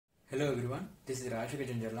Hello everyone, this is Rashika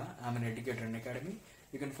Janjala. I'm an educator in Unacademy.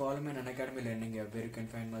 You can follow me on Unacademy Learning app where you can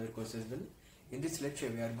find my other courses as well. In this lecture,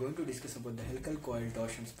 we are going to discuss about the Helical Coil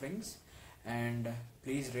Torsional Springs, and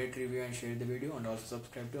please rate, review and share the video, and also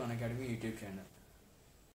subscribe to Unacademy YouTube channel.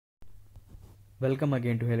 Welcome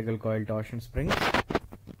again to Helical Coil Torsional Springs.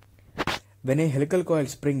 When a helical coil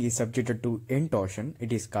spring is subjected to end torsion,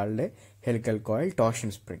 it is called a helical coil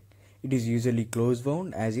torsion spring. It is usually close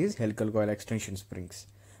wound, as is helical coil extension springs,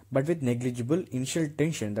 but with negligible initial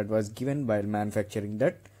tension that was given while manufacturing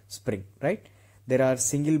that spring, right? There are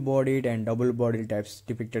single bodied and double bodied types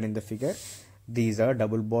depicted in the figure. These are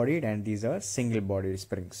double bodied and these are single bodied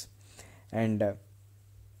springs. And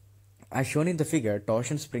as shown in the figure,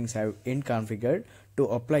 torsion springs have end configured to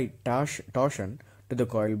apply torsion to the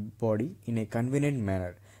coil body in a convenient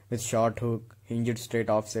manner with short hook, hinged straight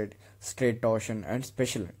offset, straight torsion and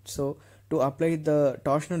special end. So to apply the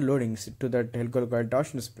torsional loadings to the helical coil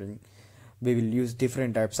torsion spring, we will use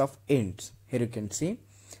different types of ends. Here you can see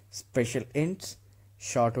special ends,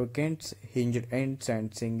 short hook ends, hinged ends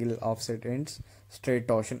and single offset ends, straight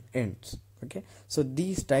torsion ends. Okay, so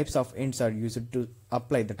these types of ends are used to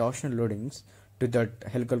apply the torsional loadings to the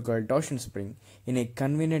helical coil torsion spring in a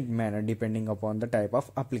convenient manner depending upon the type of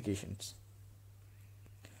applications.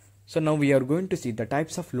 So now we are going to see the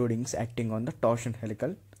types of loadings acting on the torsion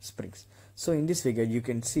helical springs. So in this figure you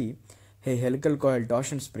can see a helical coil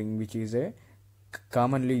torsion spring, which is a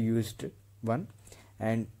commonly used one,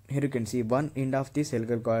 and here you can see one end of this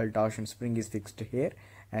helical coil torsion spring is fixed here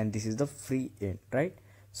and this is the free end, right?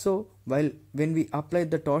 So when we apply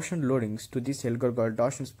the torsion loadings to this helical coil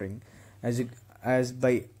torsion spring, as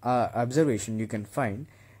by observation you can find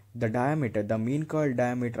the diameter, the mean coil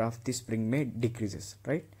diameter of this spring may decreases,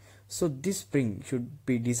 right? So this spring should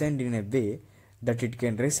be designed in a way that it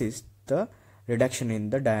can resist the reduction in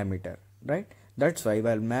the diameter, right? That's why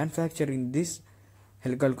while manufacturing this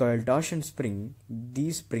helical coil torsion spring,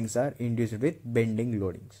 these springs are induced with bending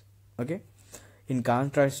loadings. Okay, in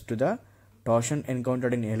contrast to the torsion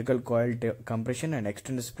encountered in helical coil compression and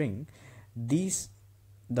extended spring,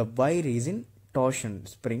 the wire is in torsion,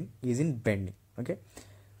 spring is in bending. Okay,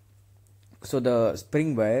 so the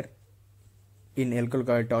spring wire in helical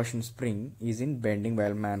coil torsion spring is in bending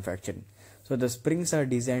while manufacturing. So the springs are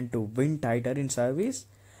designed to wind tighter in service.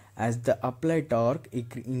 As the applied torque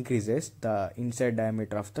increases, the inside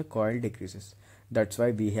diameter of the coil decreases. That's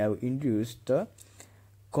why we have induced the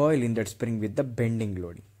coil in that spring with the bending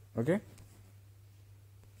loading. Okay,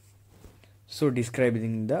 so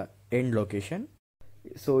describing the end location.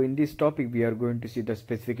 So in this topic we are going to see the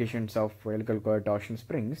specifications of helical coil torsion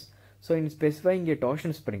springs. So in specifying a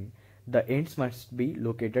torsion spring, the ends must be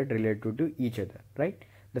located relative to each other, right?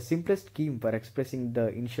 The simplest scheme for expressing the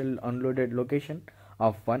initial unloaded location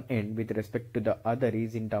of one end with respect to the other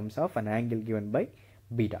is in terms of an angle given by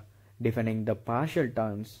beta, defining the partial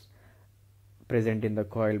turns present in the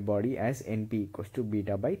coil body as NP equals to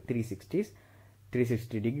beta by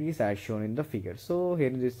 360 degrees as shown in the figure. So here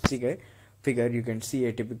in this figure you can see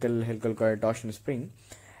a typical helical coil torsion spring,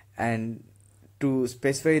 and to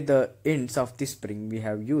specify the ends of this spring we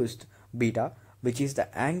have used beta, which is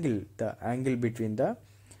the angle between the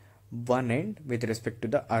one end with respect to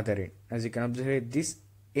the other end. As you can observe, this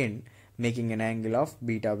end making an angle of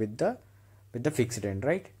beta with the fixed end,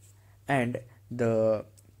 right? And the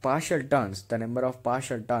partial turns, the number of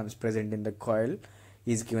partial turns present in the coil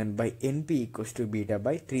is given by NP equals to beta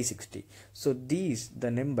by 360. So the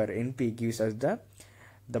number NP gives us the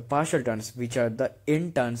partial turns, which are the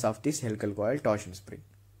end turns of this helical coil torsion spring.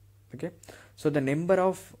 Okay, so the number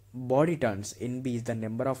of body turns, NB, is the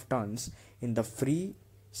number of turns in the free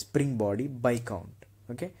spring body by count.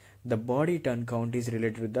 Okay, the body turn count is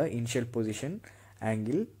related to the initial position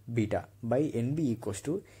angle beta by NB equals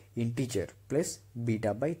to integer plus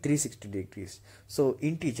beta by 360 degrees. So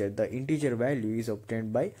the integer value is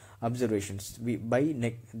obtained by observations.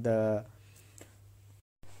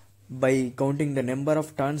 By counting the number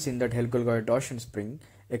of turns in that helical coil torsion spring,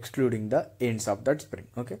 excluding the ends of that spring.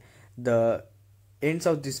 Okay, the ends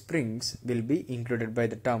of the springs will be included by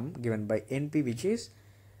the term given by NP, which is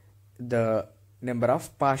the number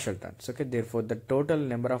of partial turns. Okay, therefore the total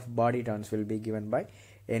number of body turns will be given by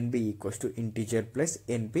NB equals to integer plus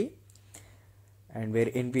NP, and where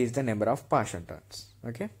NP is the number of partial turns.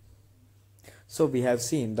 Okay, so we have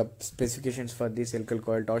seen the specifications for these helical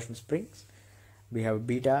coil torsion springs. We have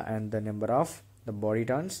beta and the number of the body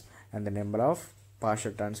turns and the number of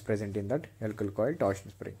partial turns present in that helical coil torsion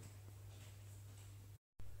spring.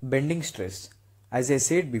 Bending stress. As I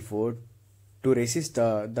said before, to resist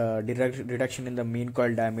the reduction in the mean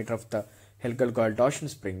coil diameter of the helical coil torsion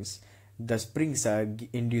springs, the springs are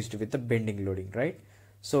induced with the bending loading, right?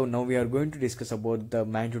 So now we are going to discuss about the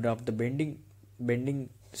magnitude of the bending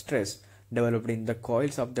stress developed in the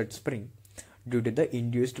coils of that spring due to the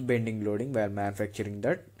induced bending loading while manufacturing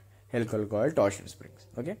that helical coil torsion springs.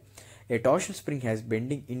 Okay, a torsion spring has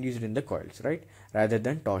bending induced in the coils, right, rather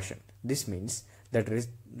than torsion. This means that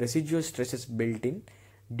residual stresses built in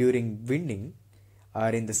during winding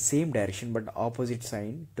are in the same direction but opposite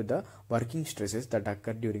sign to the working stresses that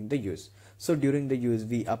occur during the use. So during the use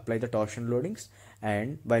we apply the torsion loadings,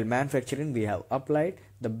 and while manufacturing we have applied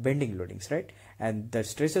the bending loadings, right? And the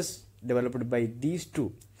stresses developed by these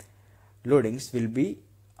two loadings will be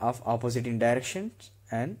of opposite in directions,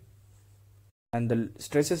 and the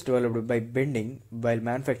stresses developed by bending while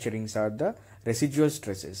manufacturing are the residual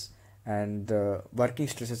stresses, and the working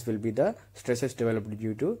stresses will be the stresses developed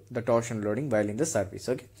due to the torsion loading while in the service.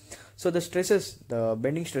 Okay, so the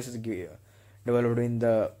bending stresses developed in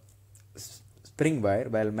the spring wire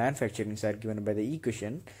while manufacturing are given by the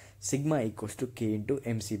equation sigma equals to K into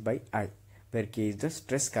MC by I, where K is the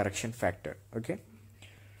stress correction factor. Okay,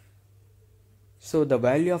 so the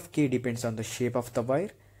value of K depends on the shape of the wire,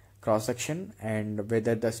 cross section, and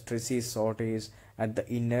whether the stress is at the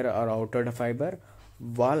inner or outer fiber.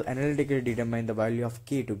 Wall analytically determine the value of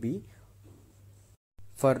K to be,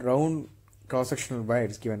 for round cross-sectional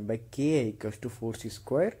wires, given by Ka equals to 4C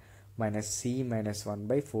square minus C minus 1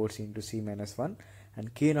 by 4C into C minus 1,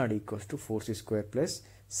 and K naught equals to 4C square plus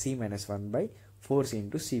C minus 1 by 4C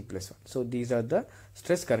into C plus 1. So these are the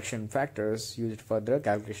stress correction factors used for the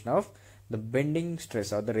calculation of the bending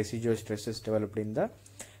stress or the residual stresses developed in the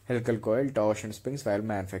helical coil torsion springs while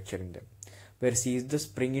manufacturing them, where C is the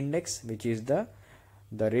spring index, which is the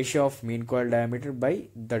ratio of mean coil diameter by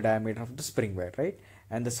the diameter of the spring wire, right?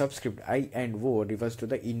 And the subscript I and O refers to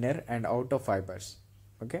the inner and outer fibers,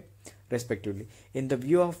 okay, respectively. In the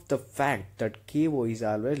view of the fact that KO is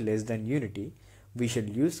always less than unity, we shall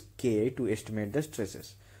use Ka to estimate the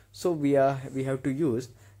stresses. So we have to use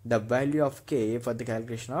the value of Ka for the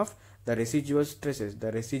calculation of the residual stresses,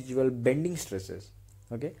 the residual bending stresses,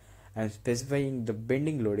 okay, and specifying the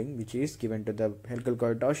bending loading which is given to the helical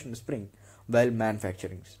coil torsion spring while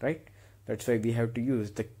manufacturing, right? That's why we have to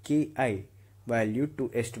use the Ki value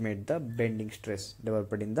to estimate the bending stress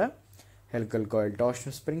developed in the helical coil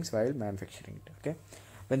torsion springs while manufacturing it. Okay,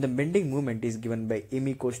 when the bending moment is given by M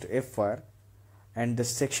equals to Fr and the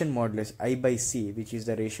section modulus I by C, which is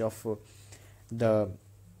the ratio of the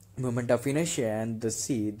moment of inertia, and the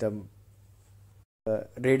C, the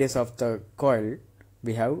radius of the coil,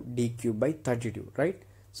 we have dq by 32, right?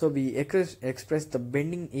 So we express the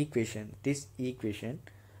bending equation, this equation,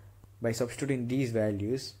 by substituting these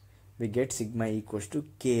values. We get sigma equals to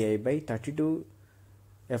Ki by 32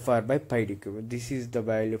 Fr by pi dq. This is the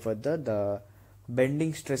value for the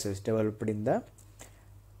bending stresses developed in the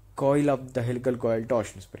coil of the helical coil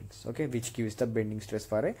torsion springs, okay, which gives the bending stress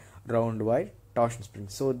for a round wire torsion spring.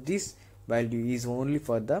 So this value is only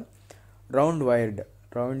for the round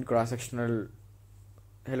cross-sectional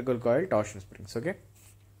helical coil torsion springs, okay.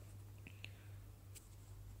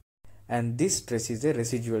 And this stress is a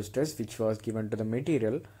residual stress which was given to the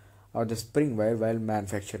material or the spring wire while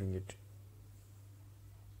manufacturing it.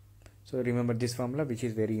 So remember this formula, which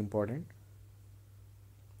is very important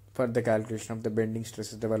for the calculation of the bending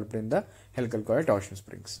stresses developed in the helical coil torsion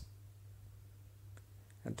springs.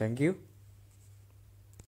 And thank you.